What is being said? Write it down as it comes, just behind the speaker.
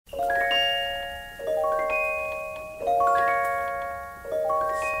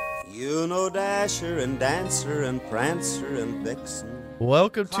Dasher and Dancer and Prancer and Vixen.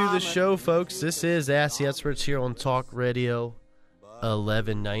 Welcome to the show, folks. This is Ask the Experts here on Talk Radio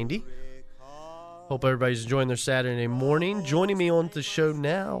 1190. Hope everybody's enjoying their Saturday morning. Joining me on the show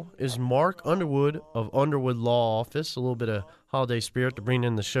now is Mark Underwood of Underwood Law Office. A little bit of holiday spirit to bring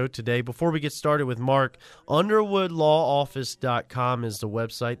in the show today. Before we get started with Mark, underwoodlawoffice.com is the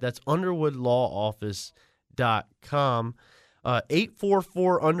website. That's underwoodlawoffice.com.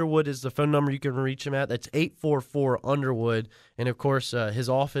 844-UNDERWOOD is the phone number you can reach him at. That's 844-UNDERWOOD. And, of course, his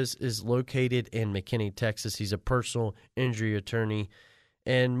office is located in McKinney, Texas. He's a personal injury attorney.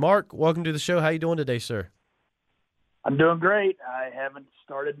 And, Mark, welcome to the show. How you doing today, sir? I'm doing great. I haven't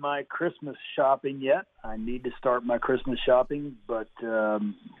started my Christmas shopping yet. I need to start my Christmas shopping, but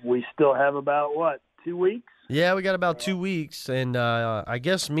we still have about, 2 weeks? Yeah, we got about 2 weeks, and I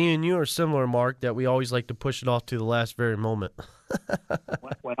guess me and you are similar, Mark, that we always like to push it off to the last very moment.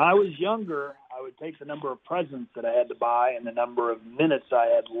 When I was younger, I would take the number of presents that I had to buy and the number of minutes I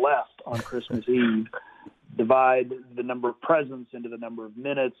had left on Christmas Eve, divide the number of presents into the number of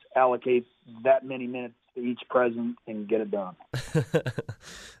minutes, allocate that many minutes to each present, and get it done.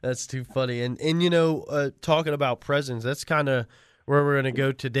 That's too funny. And talking about presents, that's kind of where we're going to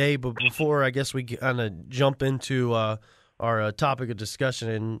go today. But before, I guess we kind of jump into our topic of discussion.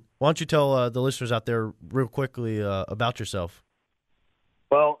 And why don't you tell the listeners out there real quickly about yourself?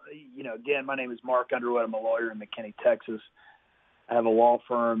 Well, again, my name is Mark Underwood. I'm a lawyer in McKinney, Texas. I have a law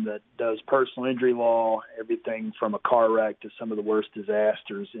firm that does personal injury law, everything from a car wreck to some of the worst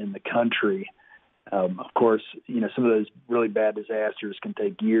disasters in the country. Of course, some of those really bad disasters can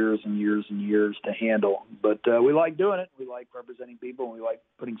take years and years and years to handle. But we like doing it. We like representing people, and we like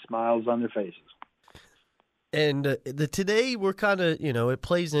putting smiles on their faces. And today we're kind of, it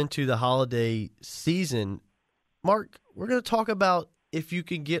plays into the holiday season. Mark, we're going to talk about if you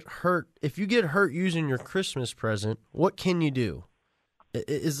get hurt using your Christmas present, what can you do?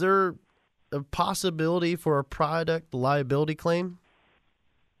 Is there a possibility for a product liability claim?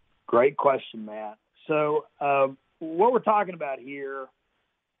 Great question, Matt. So what we're talking about here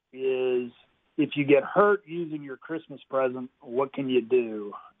is if you get hurt using your Christmas present, what can you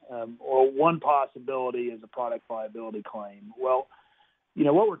do? Or one possibility is a product liability claim. Well,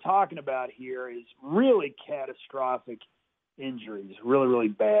 what we're talking about here is really catastrophic injuries, really, really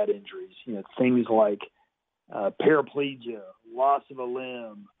bad injuries. Things like paraplegia, loss of a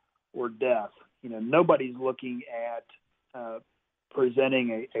limb, or death. Nobody's looking at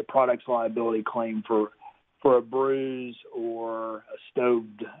presenting a product's liability claim for a bruise or a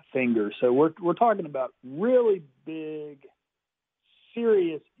stoved finger. So we're talking about really big,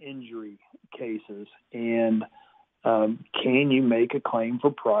 serious injury cases, and can you make a claim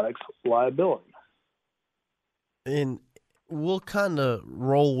for product's liability? And we'll kind of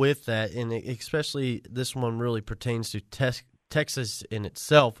roll with that, and especially this one really pertains to Texas in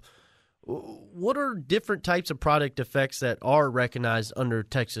itself. What are different types of product defects that are recognized under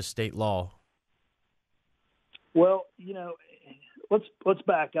Texas state law? Well, let's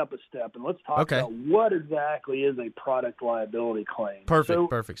back up a step and let's talk about what exactly is a product liability claim.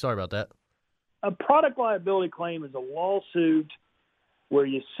 Perfect. Sorry about that. A product liability claim is a lawsuit where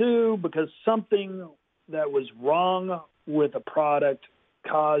you sue because something that was wrong with a product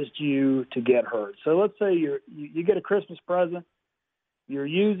caused you to get hurt. So let's say you get a Christmas present, you're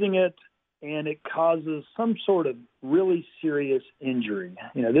using it, and it causes some sort of really serious injury.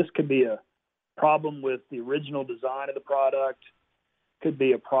 This could be a problem with the original design of the product, could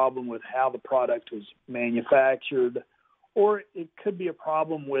be a problem with how the product was manufactured, or it could be a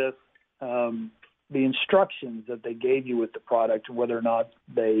problem with the instructions that they gave you with the product, whether or not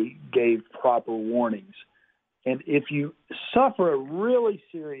they gave proper warnings. And if you suffer a really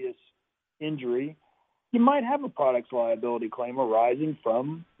serious injury, you might have a product liability claim arising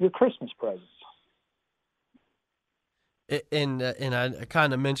from your Christmas presents. And I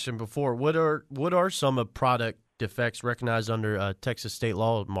kind of mentioned before, what are some of product defects recognized under Texas state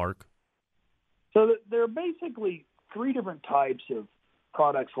law, Mark? So there are basically three different types of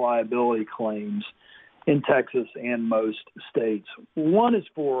products liability claims in Texas and most states. One is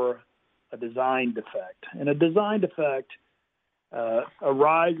for a design defect, and a design defect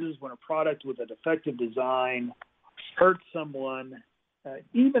arises when a product with a defective design hurts someone,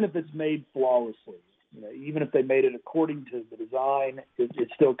 even if it's made flawlessly. Even if they made it according to the design, it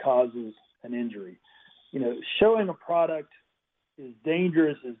still causes an injury. Showing a product is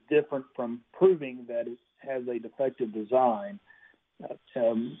dangerous is different from proving that it has a defective design.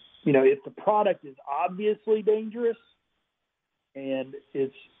 If the product is obviously dangerous and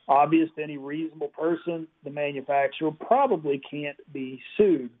it's obvious to any reasonable person, the manufacturer probably can't be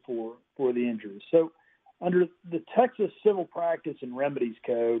sued for the injuries. So under the Texas Civil Practice and Remedies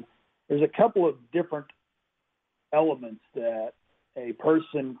Code, there's a couple of different elements that a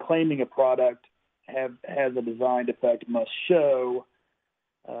person claiming a product has a design defect must show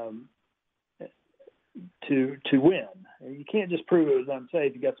to win. You can't just prove it was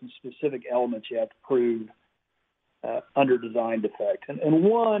unsafe. You've got some specific elements you have to prove under design defect. And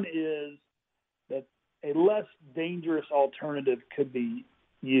one is that a less dangerous alternative could be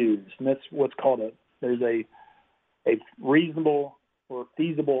used. And that's what's called there's a reasonable or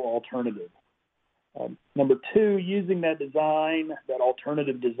feasible alternative. Number two, using that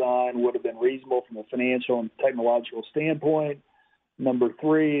alternative design would have been reasonable from a financial and technological standpoint. Number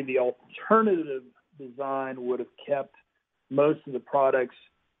three, the alternative design would have kept most of the product's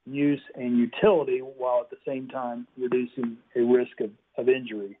use and utility while at the same time reducing a risk of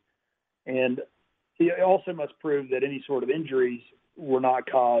injury. And it also must prove that any sort of injuries were not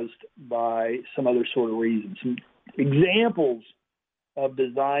caused by some other sort of reason. Some examples of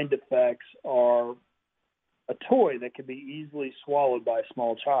design defects are a toy that could be easily swallowed by a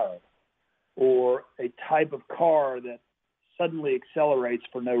small child, or a type of car that suddenly accelerates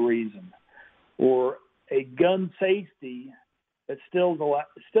for no reason, or a gun safety that still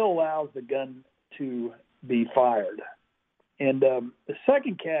allows the gun to be fired. And the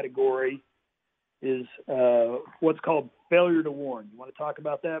second category is what's called failure to warn. You want to talk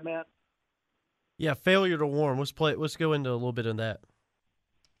about that, Matt? Yeah, failure to warn. Let's go into a little bit of that.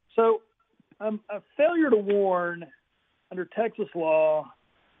 So, a failure to warn under Texas law,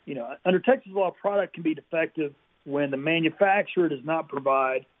 a product can be defective when the manufacturer does not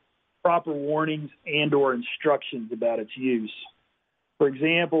provide proper warnings and/or instructions about its use. For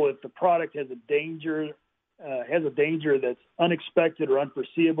example, if the product has a danger that's unexpected or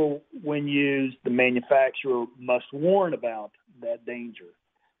unforeseeable when used, the manufacturer must warn about that danger.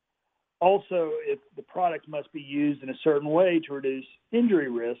 Also, if the product must be used in a certain way to reduce injury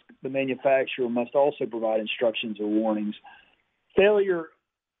risk, the manufacturer must also provide instructions or warnings. Failure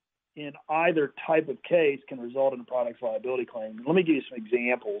in either type of case can result in a product's liability claim. Let me give you some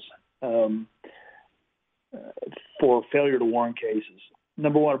examples for failure to warn cases.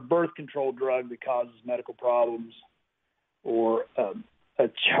 Number one, a birth control drug that causes medical problems, or a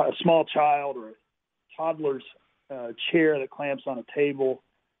small child or a toddler's chair that clamps on a table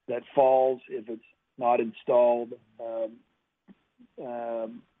that falls if it's not installed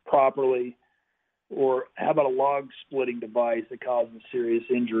properly, or how about a log splitting device that causes serious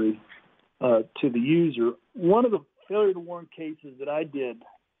injury to the user. One of the failure to warn cases that I did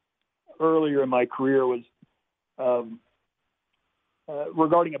earlier in my career was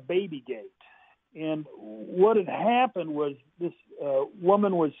regarding a baby gate. And what had happened was this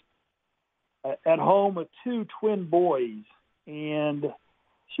woman was at home with two twin boys, and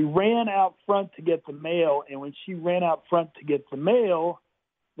she ran out front to get the mail. And when she ran out front to get the mail,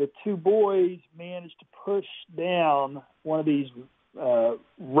 the two boys managed to push down one of these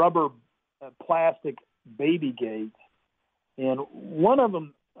rubber plastic baby gates. And one of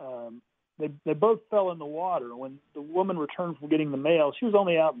them, they both fell in the water. When the woman returned from getting the mail, she was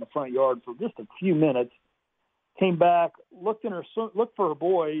only out in the front yard for just a few minutes, came back, looked for her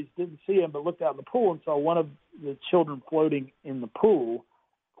boys, didn't see them, but looked out in the pool and saw one of the children floating in the pool.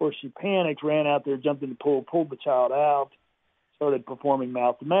 Of course, she panicked, ran out there, jumped in the pool, pulled the child out, started performing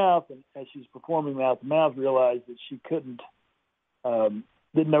mouth-to-mouth, and as she was performing mouth-to-mouth, realized that she didn't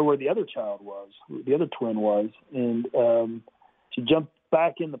know where the other child was, who the other twin was, and she jumped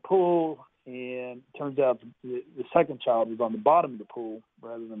back in the pool, and it turns out the second child was on the bottom of the pool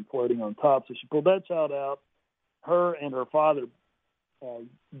rather than floating on top. So she pulled that child out. Her and her father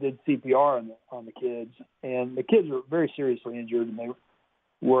did CPR on the kids, and the kids were very seriously injured, and they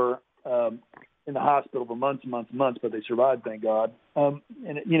were in the hospital for months and months and months, but they survived, thank God. And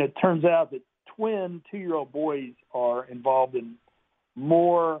it turns out that twin 2-year-old boys are involved in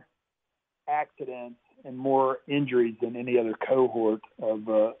more accidents and more injuries than any other cohort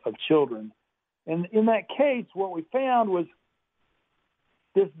of children. And in that case, what we found was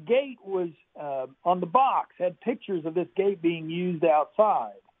this gate was on the box, had pictures of this gate being used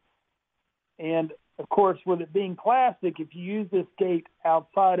outside. And, of course, with it being plastic, if you use this gate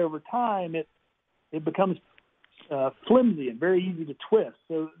outside over time, it becomes flimsy and very easy to twist.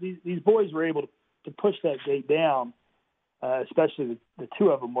 So these boys were able to push that gate down, especially the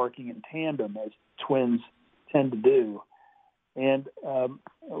two of them working in tandem, as twins tend to do. And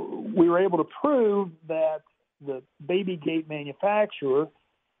we were able to prove that the baby gate manufacturer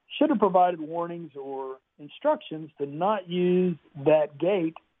should have provided warnings or instructions to not use that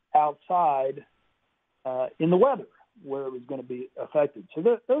gate outside in the weather where it was going to be affected. So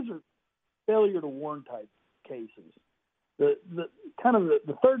those are failure to warn type cases. The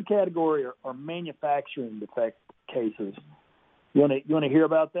third category are manufacturing defect cases. You want to hear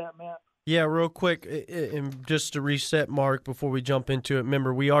about that, Matt? Yeah, real quick, and just to reset, Mark, before we jump into it,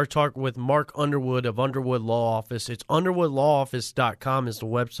 remember, we are talking with Mark Underwood of Underwood Law Office. It's underwoodlawoffice.com is the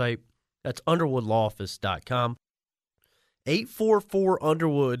website. That's underwoodlawoffice.com.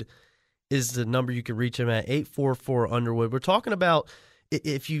 844-UNDERWOOD is the number you can reach him at, 844-UNDERWOOD. We're talking about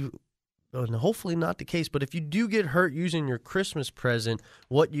if you, and hopefully not the case, but if you do get hurt using your Christmas present,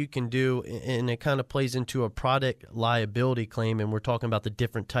 what you can do, and it kind of plays into a product liability claim, and we're talking about the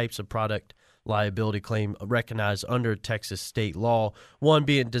different types of product liability claim recognized under Texas state law, one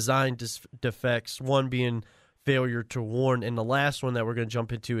being design defects, one being failure to warn, and the last one that we're going to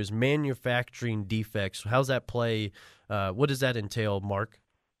jump into is manufacturing defects. How's that play? What does that entail, Mark?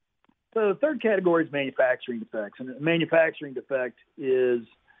 So the third category is manufacturing defects, and a manufacturing defect is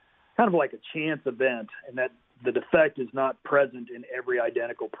kind of like a chance event, and that the defect is not present in every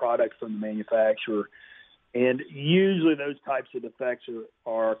identical product from the manufacturer. And usually those types of defects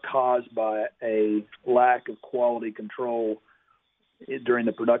are caused by a lack of quality control during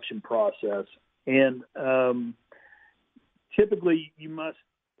the production process. And typically you must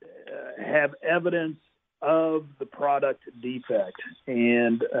have evidence of the product defect.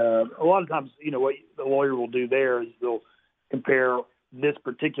 And a lot of times, what the lawyer will do there is they'll compare this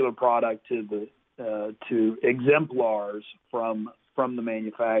particular product to exemplars from the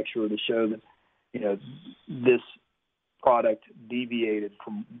manufacturer to show that this product deviated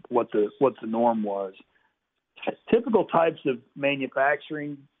from what the norm was. Typical types of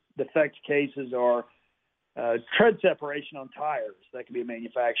manufacturing defect cases are tread separation on tires. That can be a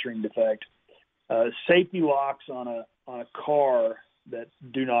manufacturing defect. Safety locks on a car that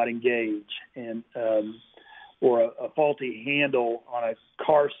do not engage, and or a faulty handle on a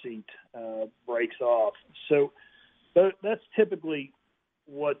car seat breaks off. So that's typically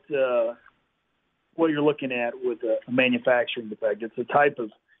what you're looking at with a manufacturing defect. It's a type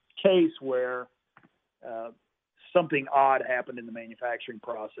of case where something odd happened in the manufacturing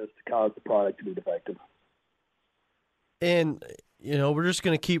process to cause the product to be defective. And, we're just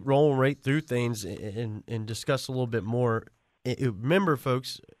going to keep rolling right through things and discuss a little bit more. Remember,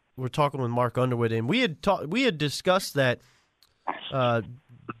 folks, we're talking with Mark Underwood, and we had discussed that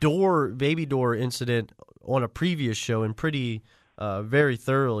baby door incident on a previous show and pretty very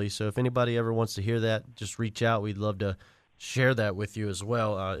thoroughly. So if anybody ever wants to hear that, just reach out. We'd love to share that with you as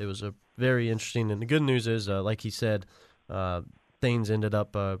well. It was a very interesting, and the good news is, like he said, things ended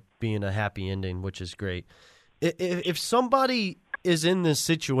up being a happy ending, which is great. If somebody is in this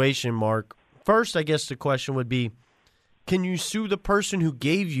situation, Mark, first I guess the question would be, can you sue the person who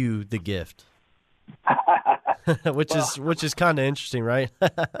gave you the gift? which is kind of interesting, right?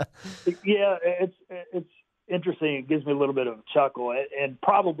 Yeah, it's interesting. It gives me a little bit of a chuckle, and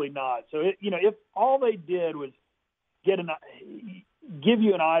probably not. So if all they did was give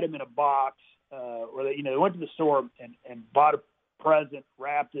you an item in a box, or they went to the store and bought a present,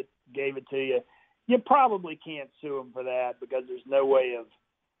 wrapped it, gave it to you, you probably can't sue them for that, because there's no way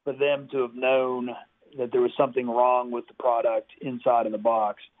for them to have known that there was something wrong with the product inside of the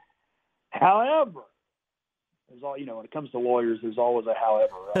box. However, there's when it comes to lawyers, there's always a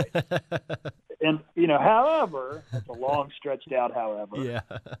however, right? And however, that's a long stretched out however. Yeah.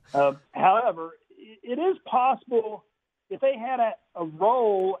 However, it is possible if they had a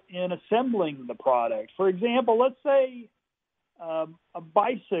role in assembling the product. For example, let's say a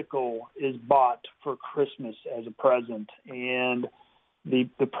bicycle is bought for Christmas as a present, and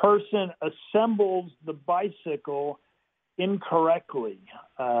the person assembles the bicycle incorrectly,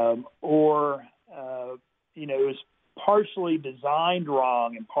 or it was partially designed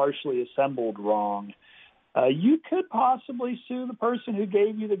wrong and partially assembled wrong. You could possibly sue the person who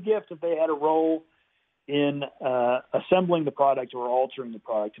gave you the gift if they had a role in assembling the product or altering the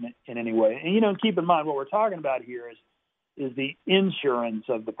product in any way. And keep in mind, what we're talking about here is the insurance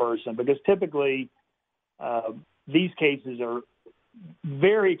of the person, because typically these cases are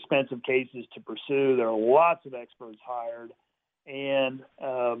very expensive cases to pursue. There are lots of experts hired, and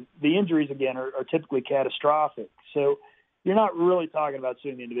the injuries, again, are typically catastrophic. So you're not really talking about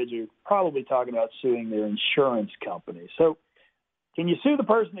suing the individual. You're probably talking about suing their insurance company. So can you sue the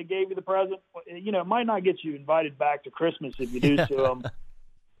person that gave you the present? It might not get you invited back to Christmas if you do sue them.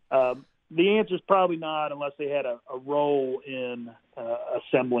 The answer is probably not, unless they had a role in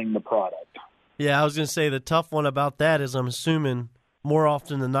assembling the product. Yeah, I was going to say the tough one about that is I'm assuming more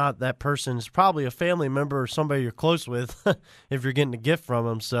often than not, that person is probably a family member or somebody you're close with if you're getting a gift from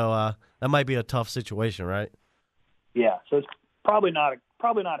them. So that might be a tough situation, right? Yeah, so it's probably not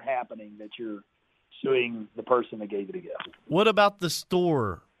happening that you're suing the person that gave you the gift. What about the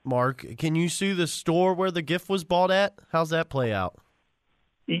store, Mark? Can you sue the store where the gift was bought at? How's that play out?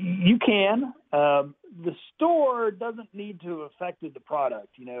 You can. The store doesn't need to have affected the product.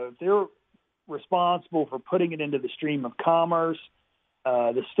 If they're responsible for putting it into the stream of commerce,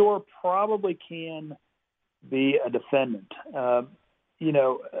 the store probably can be a defendant.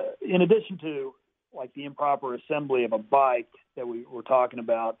 In addition to like the improper assembly of a bike that we were talking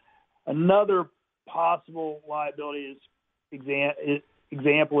about, another possible liability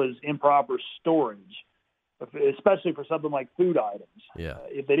example is improper storage, especially for something like food items. Yeah.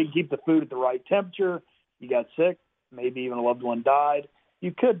 If they didn't keep the food at the right temperature, you got sick, maybe even a loved one died,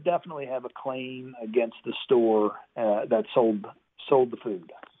 you could definitely have a claim against the store that sold the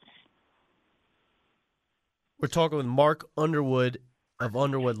food. We're talking with Mark Underwood of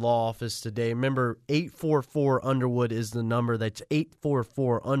Underwood Law Office today. Remember, 844-UNDERWOOD is the number. That's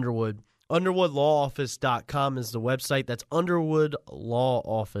 844-UNDERWOOD. UnderwoodLawOffice.com is the website. That's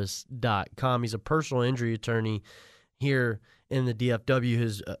UnderwoodLawOffice.com. He's a personal injury attorney here in the DFW.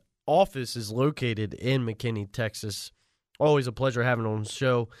 His office is located in McKinney, Texas. Always a pleasure having him on the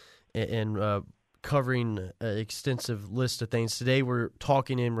show and covering an extensive list of things. Today we're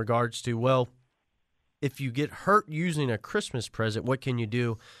talking in regards to, well, if you get hurt using a Christmas present, what can you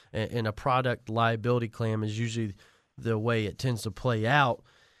do? And a product liability claim is usually the way it tends to play out.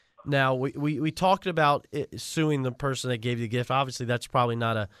 Now, we talked about suing the person that gave you the gift. Obviously, that's probably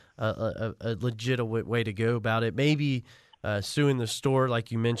not a legitimate way to go about it. Maybe suing the store,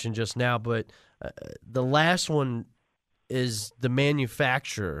 like you mentioned just now. But the last one is the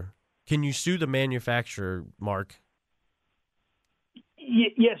manufacturer. Can you sue the manufacturer, Mark?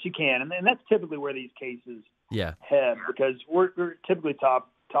 Yes, you can. And that's typically where these cases head, because we're typically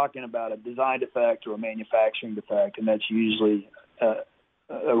talking about a design defect or a manufacturing defect, and that's usually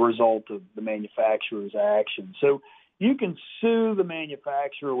a result of the manufacturer's action. So you can sue the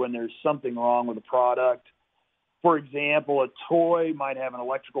manufacturer when there's something wrong with the product. For example, a toy might have an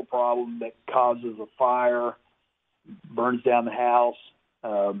electrical problem that causes a fire, burns down the house.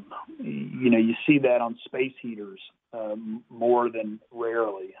 You see that on space heaters more than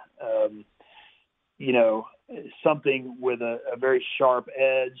rarely. Something with a very sharp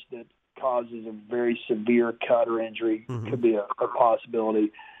edge that causes a very severe cut or injury could be a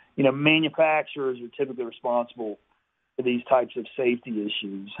possibility. Manufacturers are typically responsible for these types of safety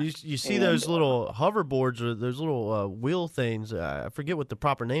issues. You see those little hoverboards or those little wheel things. I forget what the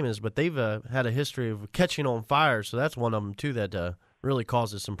proper name is, but they've had a history of catching on fire. So that's one of them, too, that really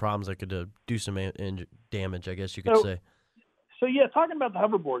causes some problems that could do some damage, I guess you could say. So, yeah, talking about the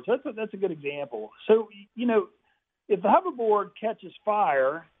hoverboards, that's a good example. So, if the hoverboard catches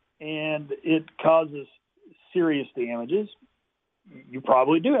fire and it causes serious damages, you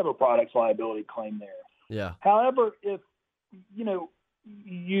probably do have a products liability claim there. Yeah. However, if,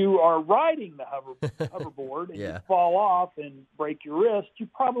 you are riding the hoverboard and you fall off and break your wrist, you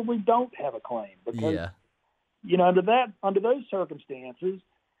probably don't have a claim because, under those circumstances,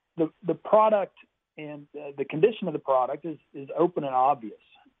 the product and the condition of the product is open and obvious.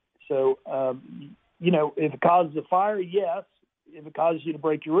 So, if it causes a fire, yes. If it causes you to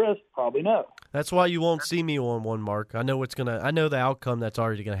break your wrist, probably no. That's why you won't see me on one, Mark. I know the outcome that's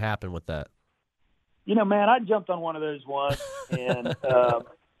already going to happen with that. Man, I jumped on one of those once, and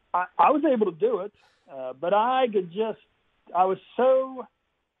I was able to do it, but I was so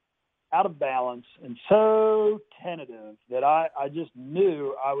out of balance and so tentative that I just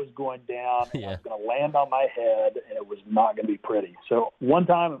knew I was going down and I was going to land on my head, and it was not going to be pretty. So one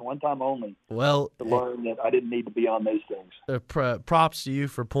time and one time only to learn that I didn't need to be on those things. Props to you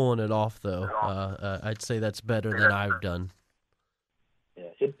for pulling it off, though. I'd say that's better than I've done. Yeah,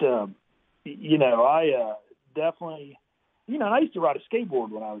 I definitely, and I used to ride a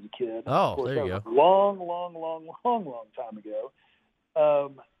skateboard when I was a kid. Oh, course, there you go. Long time ago.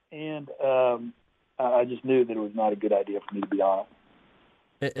 I just knew that it was not a good idea for me to be on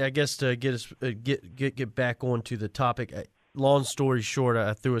it. I guess to get us get back onto the topic, long story short,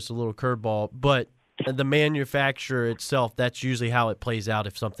 I threw us a little curveball, but the manufacturer itself, that's usually how it plays out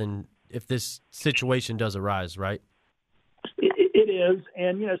if this situation does arise, right? It is,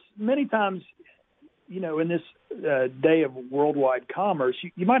 and many times, in this day of worldwide commerce,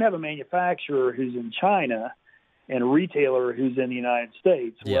 you might have a manufacturer who's in China and a retailer who's in the United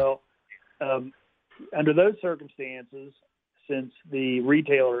States. Yeah. Well, under those circumstances, since the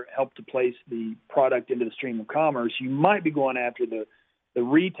retailer helped to place the product into the stream of commerce, you might be going after the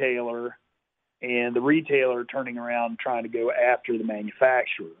retailer, and the retailer turning around trying to go after the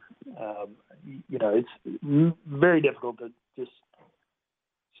manufacturer. It's very difficult to just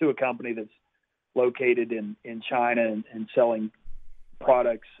sue a company that's located in China and selling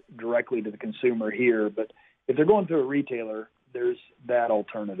products directly to the consumer here. But if they're going through a retailer, there's that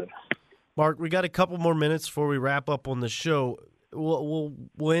alternative. Mark, we got a couple more minutes before we wrap up on the show. We'll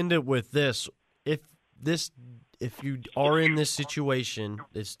end it with this. If you are in this situation,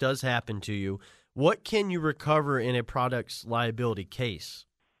 this does happen to you, what can you recover in a product's liability case?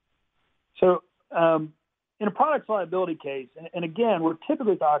 So in a product's liability case, and again, we're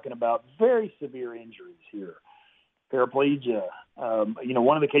typically talking about very severe injuries here, paraplegia.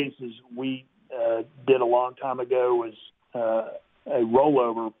 One of the cases we did a long time ago was a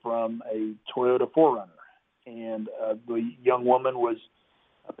rollover from a Toyota 4Runner, and the young woman was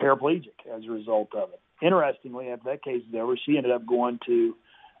paraplegic as a result of it. Interestingly, after that case was over, she ended up going to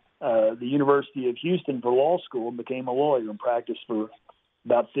the University of Houston for law school and became a lawyer and practiced for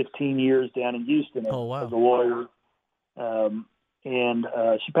about 15 years down in Houston as a lawyer. And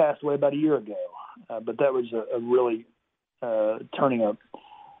she passed away about a year ago. But that was a really turning a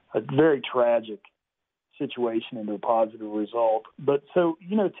very tragic situation into a positive result. But so,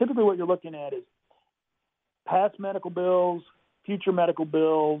 typically what you're looking at is past medical bills, future medical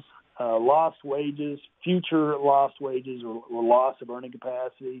bills, lost wages, future lost wages or loss of earning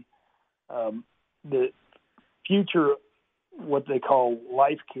capacity, the future, what they call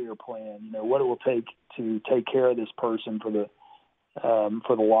life care plan, what it will take to take care of this person for the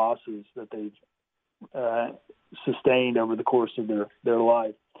losses that they've sustained over the course of their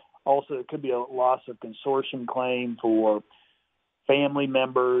life. Also, it could be a loss of consortium claim for family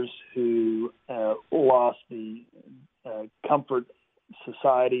members who lost the comfort,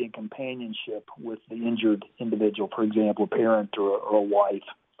 society, and companionship with the injured individual, for example, a parent or a wife.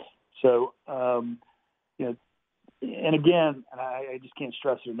 So, and again, and I just can't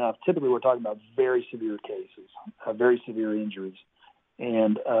stress it enough, typically we're talking about very severe cases, very severe injuries.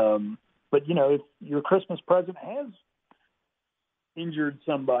 And, but, if your Christmas present has injured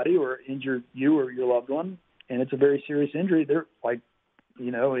somebody or injured you or your loved one, and it's a very serious injury, they're like,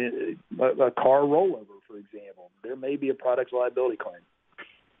 a car rollover, for example, there may be a product's liability claim.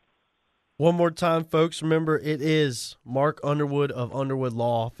 One more time, folks, remember it is Mark Underwood of Underwood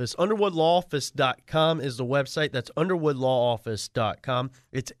Law Office. UnderwoodLawOffice.com is the website. That's UnderwoodLawOffice.com.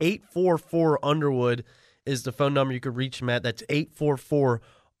 It's 844-UNDERWOOD is the phone number you could reach him at. That's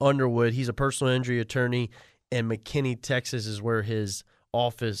 844-UNDERWOOD. He's a personal injury attorney, and McKinney, Texas is where his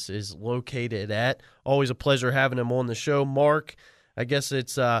office is located at. Always a pleasure having him on the show. Mark, I guess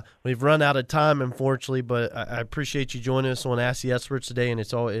it's we've run out of time, unfortunately, but I appreciate you joining us on Ask the Experts today, and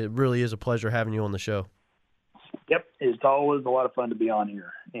it really is a pleasure having you on the show. Yep, it's always a lot of fun to be on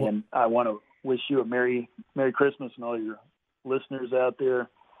here, and I want to wish you a Merry Christmas and all your listeners out there.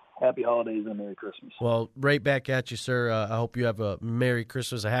 Happy holidays and Merry Christmas. Well, right back at you, sir. I hope you have a Merry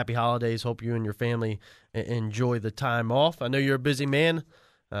Christmas, a Happy Holidays. Hope you and your family enjoy the time off. I know you're a busy man.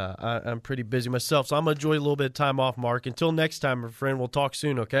 I'm pretty busy myself, so I'm going to enjoy a little bit of time off, Mark. Until next time, my friend, we'll talk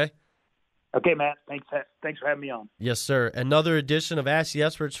soon, okay? Okay, Matt. Thanks for having me on. Yes, sir. Another edition of Ask the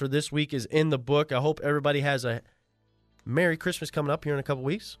Experts for this week is in the book. I hope everybody has a Merry Christmas coming up here in a couple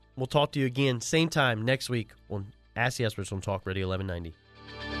weeks. We'll talk to you again same time next week on Ask the Experts on Talk Radio 1190.